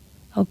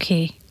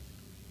 Okay.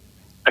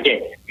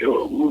 Okay.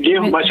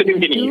 Dia maksud dia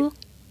macam ni.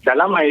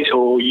 Dalam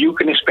ISO, you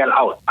kena spell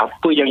out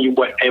apa yang you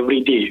buat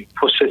every day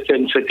for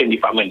certain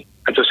department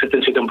atau certain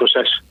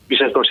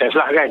business process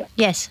lah kan.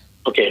 Yes.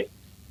 Okay.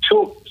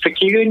 So,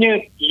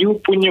 sekiranya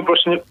you punya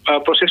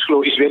process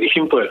flow is very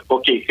simple.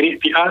 Okay, create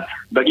PR,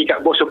 bagi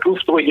kat boss approve,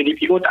 terus jadi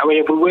PO, tak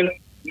payah approval.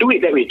 Do it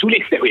that way,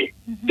 tulis that way.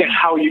 That's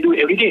how you do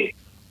it every day.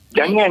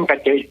 Jangan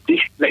kata,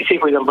 like say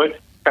for example,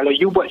 kalau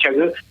you buat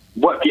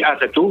PR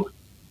satu,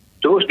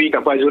 terus pergi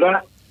kat Pak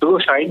Azura,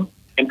 terus sign,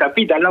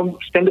 tapi dalam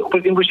standard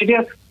operating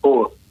procedure,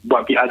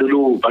 buat PR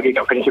dulu, bagi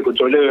kat financial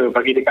controller,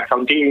 bagi dekat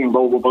accounting,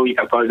 baru pergi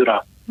kat Pak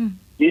Azura.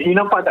 You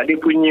nampak tak dia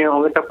punya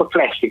orang kata apa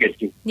clash dekat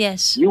situ?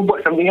 Yes. You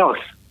buat something else,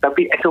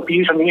 tapi SOP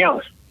you something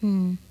else.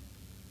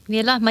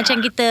 Yalah,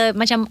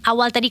 macam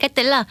awal tadi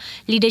katalah,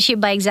 leadership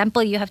by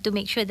example. You have to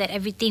make sure that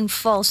everything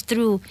falls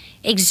through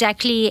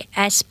exactly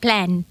as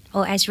planned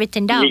or as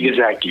written down.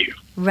 Exactly.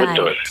 Right.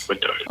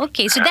 Betul.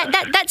 Okay, so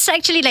that's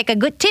actually like a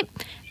good tip.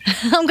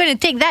 I'm going to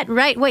take that.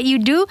 Write what you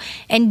do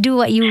and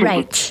do what you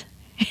write.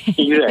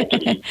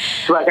 Exactly.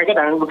 Sebab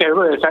kadang-kadang bukan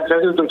apa,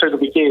 saya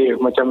fikir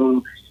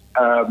macam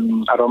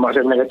arwah mak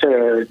saya pernah kata,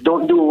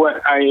 don't do what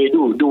I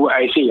do what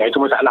I say. Itu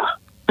masalah.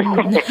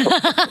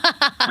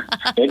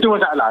 Itu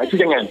masalah. Itu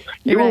jangan.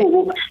 Do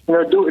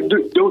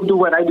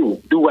what I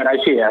do what I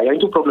say.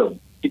 Yang itu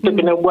problem. Kita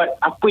kena buat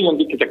apa yang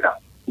kita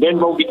cakap, then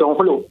baru kita orang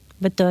follow.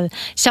 Betul.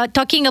 So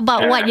talking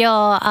about what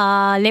your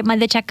late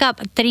mother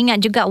cakap,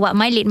 teringat juga what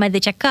my late mother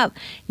cakap,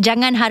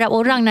 jangan harap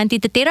orang nanti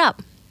terterap.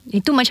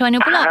 Itu macam mana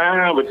pula?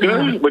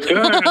 Betul.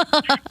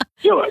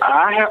 Yo,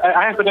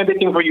 I have another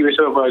thing for you as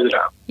well,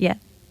 Azra. Yeah.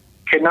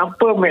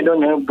 Kenapa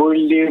McDonald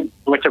boleh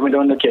macam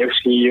McDonald,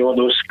 KFC, all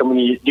those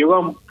company, dia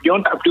orang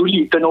tak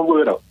peduli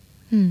turnover tau.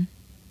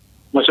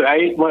 Maksud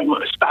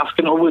staff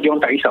turnover dia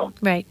orang tak risau.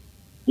 Right.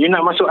 You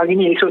nak masuk hari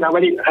ni, esok nak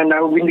balik,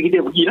 nak benda kita,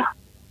 pergilah.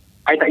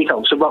 I tak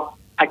risau sebab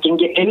I can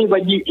get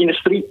anybody in the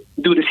street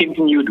do the same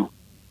thing you do.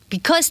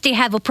 Because they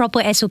have a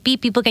proper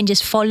SOP, people can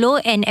just follow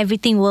and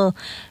everything will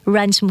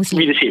run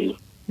smoothly. Be the same.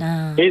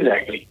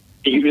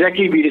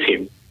 Exactly be the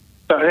same.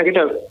 So, saya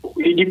kata,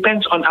 it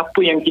depends on apa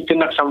yang kita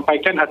nak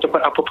sampaikan ataupun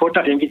apa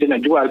produk yang kita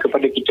nak jual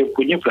kepada kita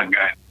punya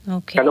pelanggan.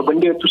 Okay. Kalau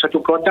benda tu satu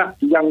produk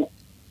yang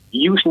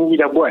you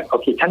sendiri dah buat,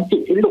 okay,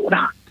 cantik, elok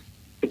dah.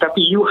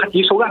 Tetapi you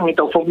seorang yang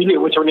tahu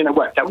formula macam mana nak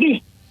buat, tak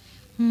boleh.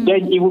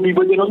 Then it will be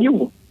burden on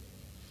you.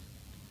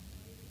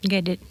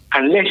 Get it.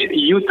 Unless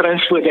you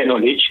transfer that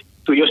knowledge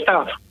to your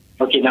staff.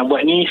 Okay, nak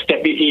buat ni step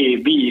A,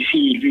 B,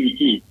 C, D,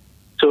 E.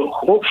 So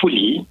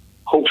hopefully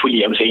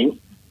I'm saying,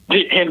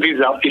 the end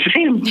result is the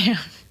same. Yeah.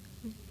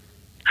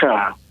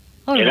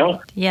 You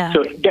know? Yeah.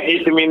 So that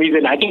is the main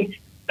reason. I think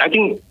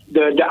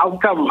the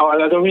outcome,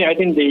 I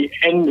think the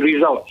end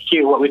result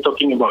here, what we're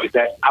talking about is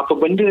that apa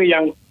benda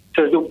yang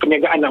sesuatu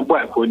perniagaan nak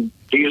buat pun,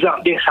 result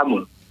dia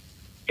sama.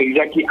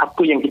 Exactly apa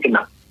yang kita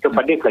nak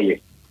kepada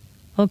klien.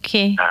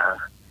 Okay.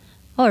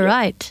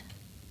 Alright.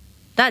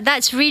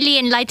 That's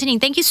really enlightening.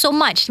 Thank you so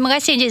much. Terima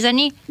kasih Encik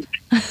Zani.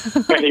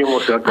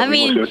 I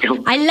mean,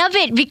 I love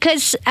it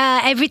because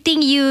everything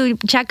you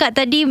cakap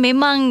tadi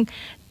memang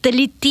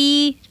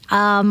teliti.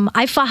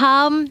 I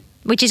faham,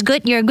 which is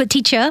good. You're a good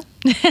teacher.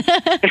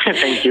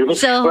 Thank you.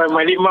 So, well,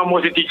 my late mom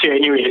was a teacher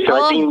anyway, so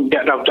I think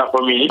that dah for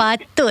me.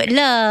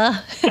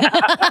 Patutlah.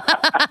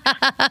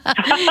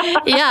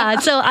 Yeah,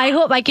 so I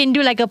hope I can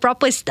do like a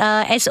proper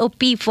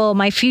SOP for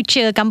my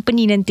future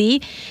company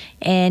nanti.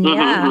 And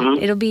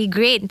it'll be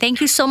great.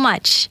 Thank you so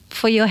much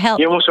for your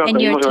help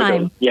and your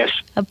time. Yes.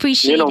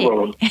 Appreciate it.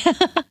 Problem.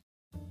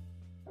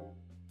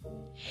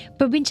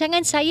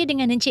 Perbincangan saya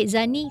dengan Encik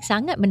Zani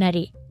sangat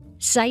menarik.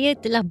 Saya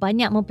telah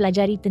banyak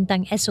mempelajari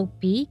tentang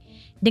SOP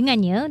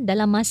dengannya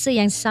dalam masa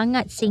yang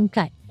sangat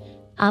singkat.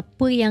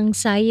 Apa yang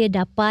saya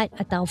dapat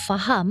atau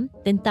faham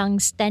tentang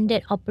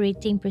Standard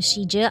Operating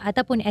Procedure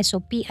ataupun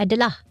SOP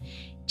adalah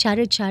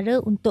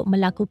cara-cara untuk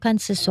melakukan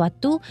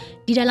sesuatu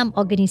di dalam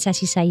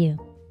organisasi saya.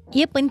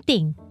 Ia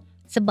penting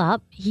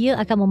sebab ia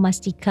akan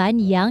memastikan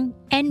yang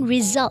end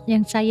result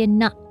yang saya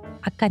nak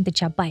akan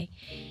tercapai.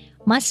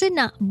 Masa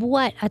nak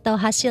buat atau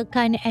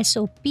hasilkan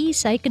SOP,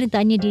 saya kena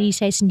tanya diri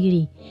saya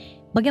sendiri.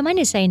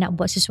 Bagaimana saya nak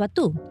buat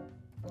sesuatu?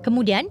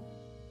 Kemudian,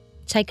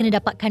 saya kena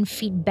dapatkan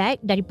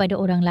feedback daripada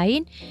orang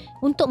lain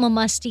untuk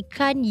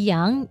memastikan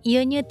yang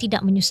ianya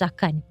tidak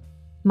menyusahkan.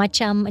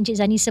 Macam Encik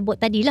Zani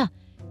sebut tadilah,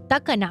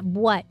 takkan nak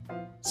buat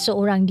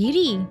seorang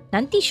diri,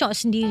 nanti syok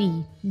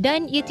sendiri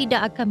dan ia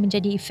tidak akan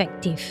menjadi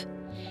efektif.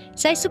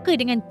 Saya suka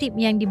dengan tip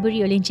yang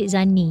diberi oleh Encik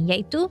Zani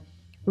iaitu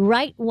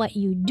write what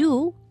you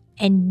do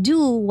and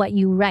do what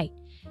you write.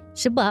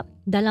 Sebab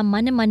dalam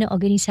mana-mana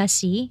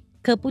organisasi,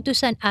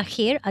 keputusan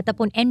akhir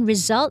ataupun end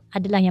result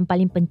adalah yang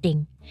paling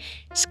penting.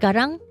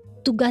 Sekarang,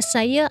 tugas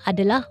saya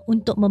adalah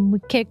untuk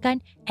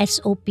memikirkan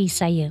SOP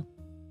saya.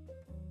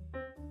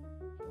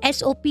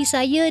 SOP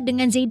saya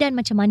dengan Zaidan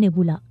macam mana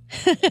pula?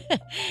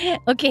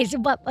 Okay,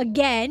 sebab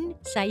again,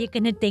 saya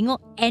kena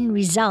tengok end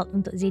result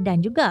untuk Zaidan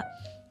juga.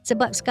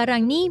 Sebab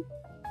sekarang ni,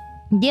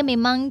 dia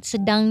memang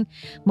sedang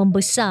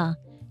membesar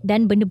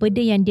dan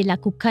benda-benda yang dia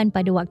lakukan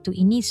pada waktu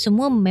ini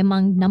semua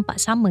memang nampak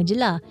sama je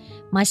lah.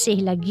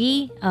 Masih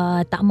lagi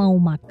tak mau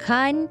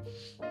makan,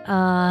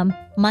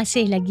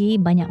 masih lagi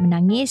banyak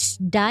menangis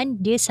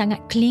dan dia sangat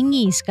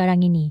clingy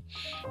sekarang ini.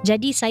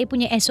 Jadi saya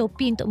punya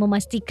SOP untuk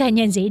memastikan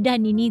yang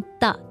Zaidan ini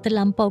tak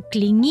terlampau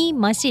clingy,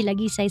 masih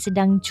lagi saya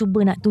sedang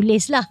cuba nak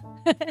tulis lah.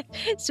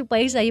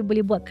 Supaya saya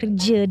boleh buat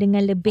kerja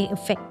dengan lebih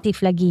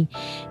efektif lagi.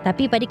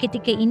 Tapi pada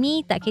ketika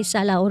ini tak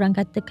kisahlah orang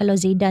kata kalau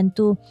Zaidan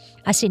tu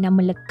asyik nak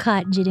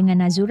melekat je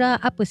dengan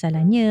Azura, apa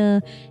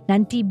salahnya?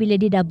 Nanti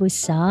bila dia dah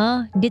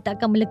besar, dia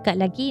tak akan melekat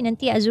lagi,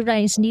 nanti Azura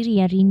yang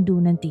sendiri yang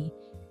rindu nanti.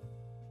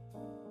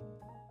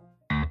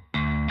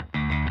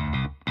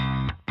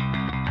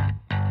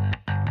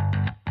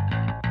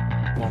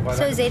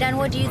 So Zaidan,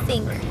 what do you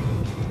think?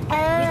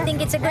 You think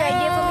it's a good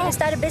idea for me to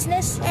start a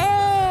business?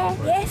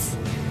 Yes.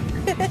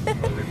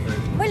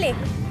 Boleh?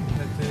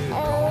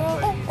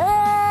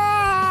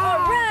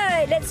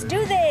 Alright, let's do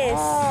this.